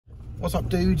What's up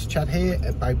dudes, Chad here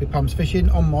at Bellbrook Trout Fishing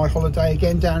on my holiday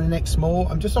again down in Exmoor.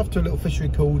 I'm just off to a little fishery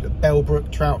called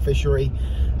Bellbrook Trout Fishery.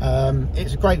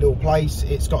 It's a great little place.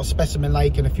 It's got a specimen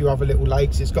lake and a few other little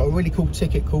lakes. It's got a really cool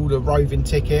ticket called a rover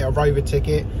ticket,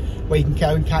 where you can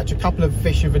go and catch a couple of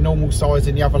fish of a normal size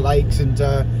in the other lakes and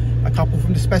a couple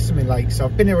from the specimen lake. So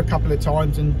I've been here a couple of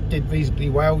times and did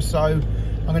reasonably well, so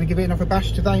I'm going to give it another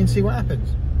bash today and see what happens.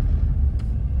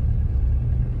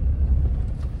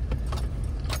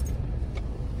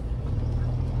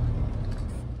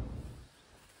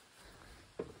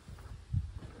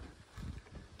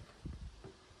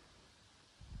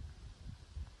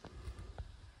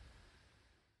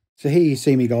 So here you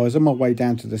see me guys, on my way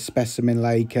down to the specimen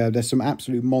lake. There's some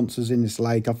absolute monsters in this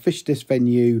lake. I've fished this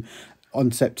venue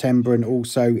on September and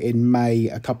also in May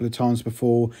a couple of times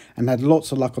before and had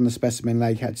lots of luck on the specimen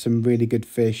lake, had some really good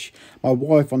fish. My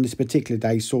wife on this particular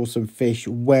day saw some fish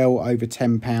well over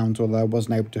 £10, although I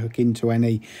wasn't able to hook into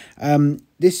any.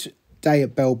 This day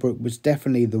at Bellbrook was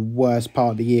definitely the worst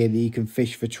part of the year that you can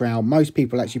fish for trout. Most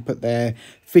people actually put their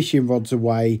fishing rods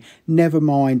away, never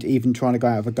mind even trying to go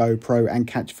out with a GoPro and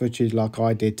catch footage like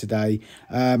I did today.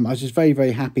 I was just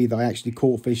very happy that I actually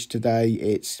caught fish today.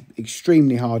 It's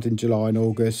extremely hard in July and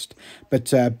August, but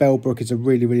Bellbrook is a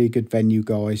really good venue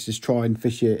guys. Just try and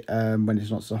fish it when it's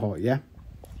not so hot, yeah?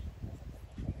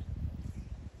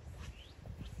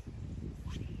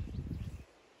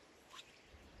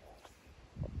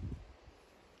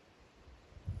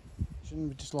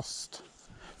 We just lost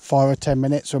 5 or 10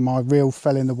 minutes when my reel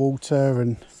fell in the water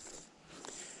and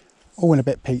all in a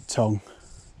bit Pete Tong.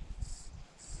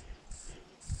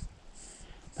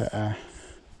 But if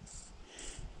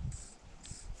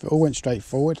it all went straight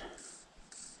forward,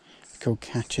 it's called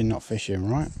catching, not fishing,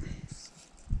 right?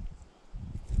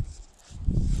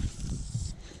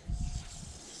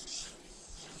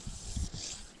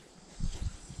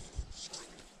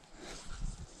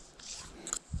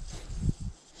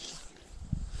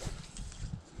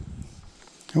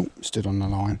 Oh, stood on the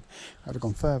line. I'd have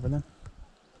gone further then.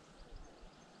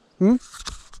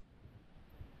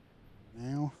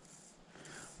 Now,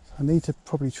 I need to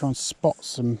probably try and spot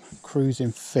some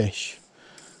cruising fish,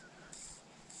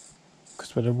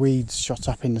 because where the weeds shot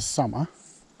up in the summer,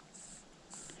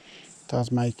 it does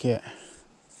make it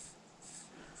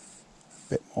a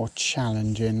bit more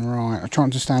challenging. Right, I'm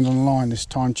trying to stand on the line this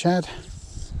time, Chad.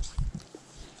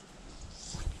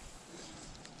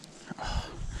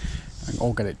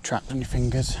 Or get it trapped on your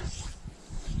fingers.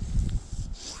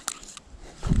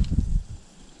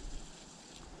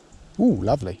 Ooh,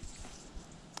 lovely.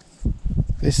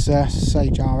 This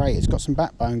Sage R8 has got some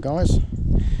backbone, guys.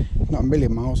 Not a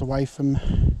million miles away from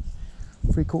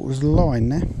 3/4 of the line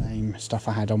there. Same stuff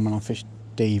I had on when I fished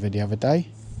Diva the other day.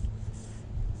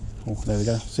 Oh, there we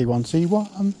go.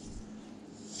 C1.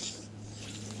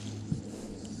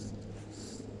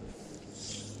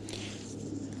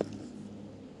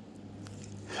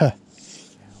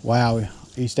 Wow,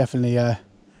 he's definitely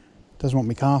doesn't want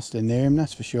me casting near him,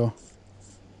 that's for sure.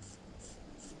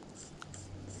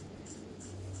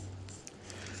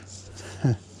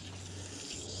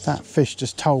 That fish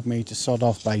just told me to sod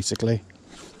off, basically.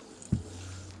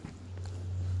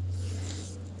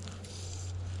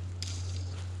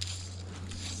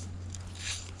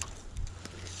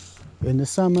 In the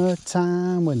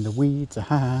summertime, when the weeds are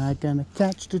high, gonna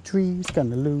catch the trees,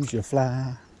 gonna lose your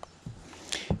fly.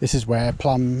 This is where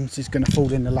Plums is going to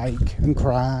fall in the lake and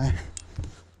cry.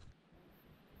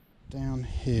 Down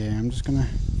here, I'm just going to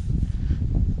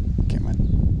get my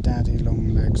daddy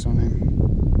long legs on him.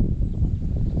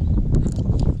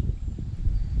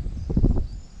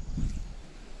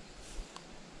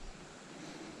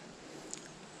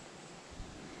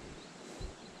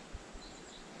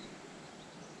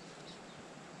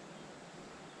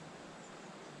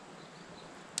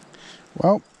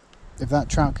 Well, if that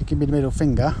trout could give me the middle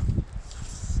finger,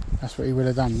 that's what he would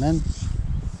have done then.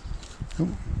 Oh,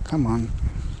 come on,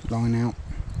 line out.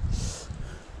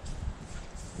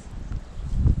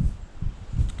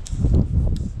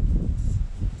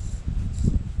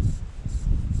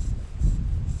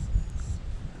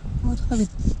 Oh, I don't know if he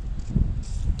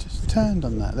just turned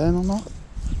on that then or not.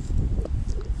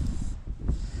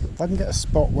 If I can get a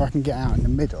spot where I can get out in the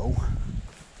middle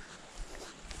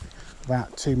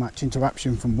without too much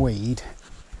interruption from weed,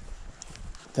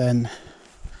 then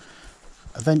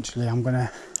eventually I'm going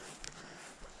to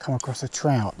come across a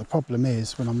trout. The problem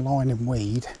is when I'm lying in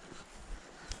weed,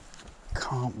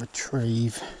 can't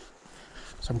retrieve,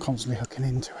 so I'm constantly hooking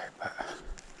into it, but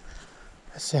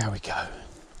let's see how we go.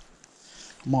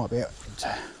 Might be able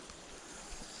to,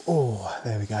 oh,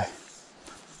 there we go.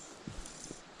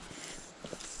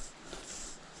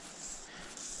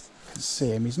 can see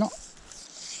him. He's not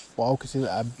what I'll consider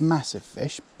a massive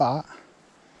fish, but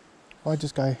if I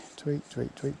just go tweet,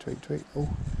 tweet, tweet, tweet, tweet. Oh,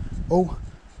 oh,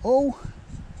 oh.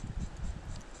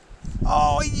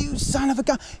 Oh, you son of a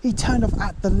gun. He turned off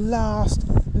at the last,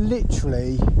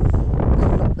 literally,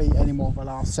 could not be any more of the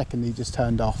last second he just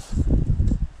turned off.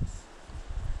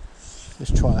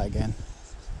 Let's try that again.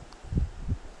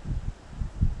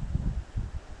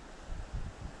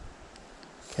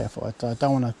 Careful, I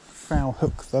don't want to foul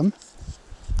hook them.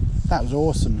 That was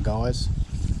awesome, guys.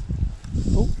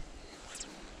 Oh.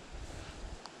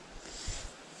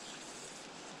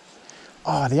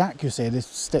 Oh, the accuracy of this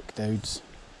stick, dudes.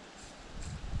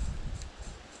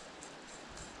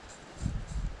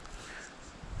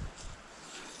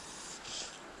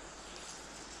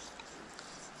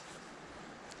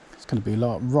 It's going to be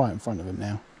like right in front of him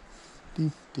now.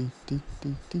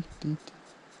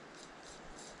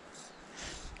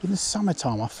 In the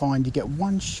summertime, I find you get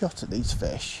one shot at these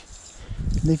fish,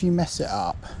 and if you mess it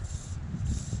up,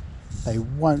 they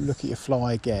won't look at your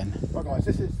fly again. Right guys,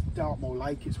 this is Dartmoor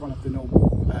Lake. It's one of the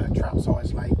normal trout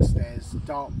size lakes. There's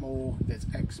Dartmoor, there's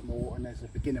Exmoor, and there's a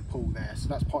beginner pool there. So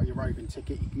that's part of your roving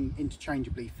ticket. You can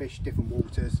interchangeably fish different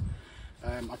waters.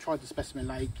 I tried the specimen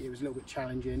lake. It was a little bit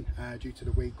challenging due to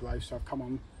the weed growth. So I've come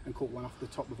on and caught one off the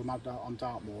top of a mud dart on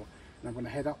Dartmoor. And I'm going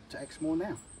to head up to Exmoor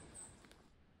now.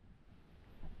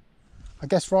 I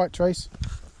guess right, Trace?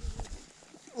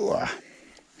 Ooh.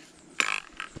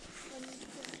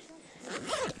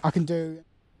 I can do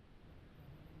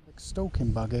a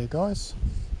stalking bug here, guys.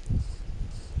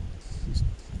 Just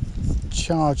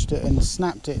charged it and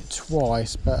snapped it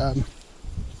twice, but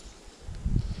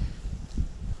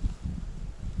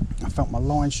I felt my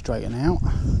line straighten out.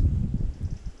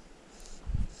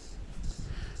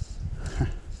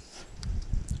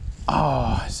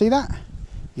 Oh, see that?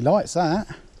 He likes that.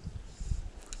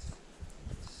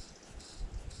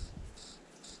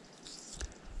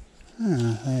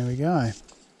 Ah, there we go.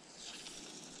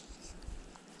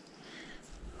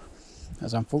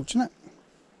 That's unfortunate.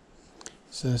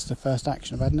 So that's the first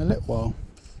action I've had in a little while.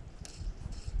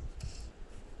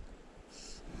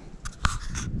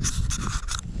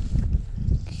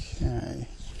 Okay.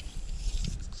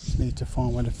 Just need to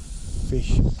find where the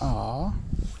fish are.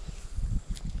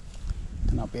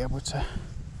 Then I'll be able to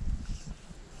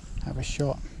have a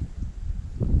shot.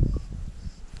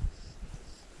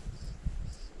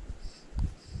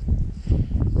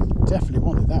 Definitely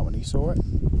wanted that when he saw it.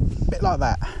 A bit like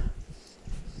that.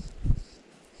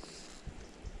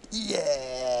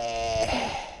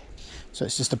 Yeah. So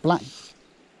it's just a black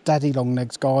daddy long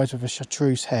legs, guys, with a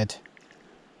chartreuse head.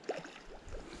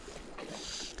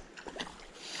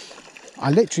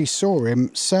 I literally saw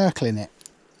him circling it.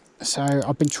 So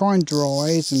I've been trying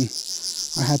dries,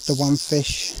 and I had the one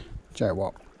fish. Do you know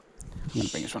what? I'm going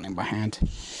to bring this one in by hand.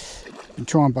 Been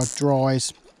trying by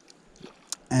dries,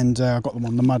 and I got them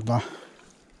on the mudder.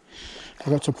 I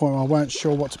got to a point where I weren't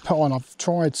sure what to put on. I've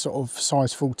tried sort of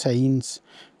size 14s,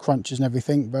 crunches and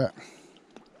everything, but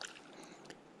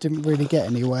didn't really get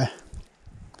anywhere.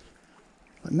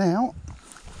 But now,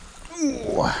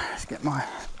 ooh, let's get my...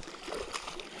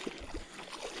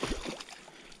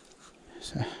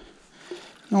 It's a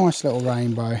nice little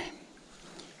rainbow.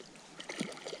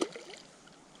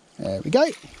 There we go.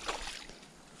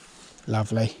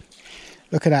 Lovely.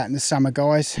 Look at that in the summer,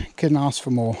 guys. Couldn't ask for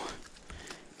more.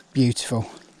 Beautiful.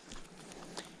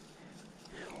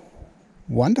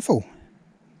 Wonderful.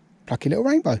 Plucky little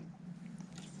rainbow.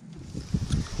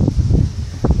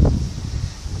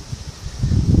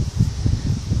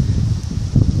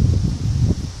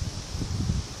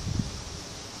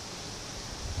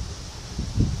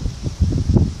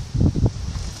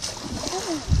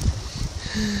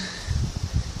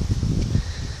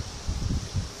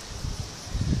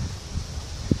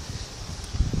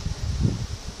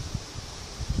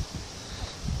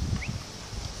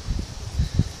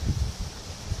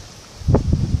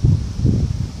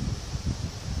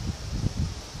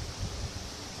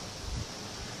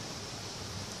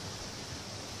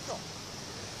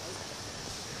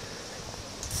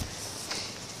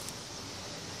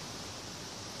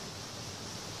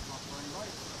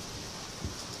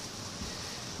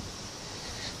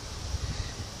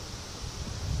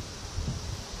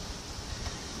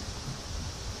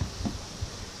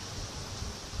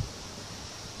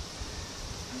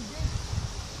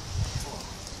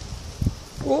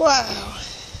 Wow.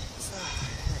 So,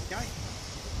 there you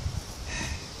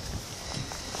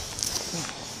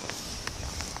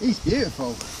go. He's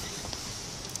beautiful.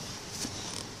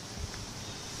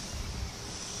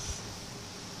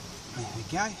 There we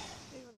go.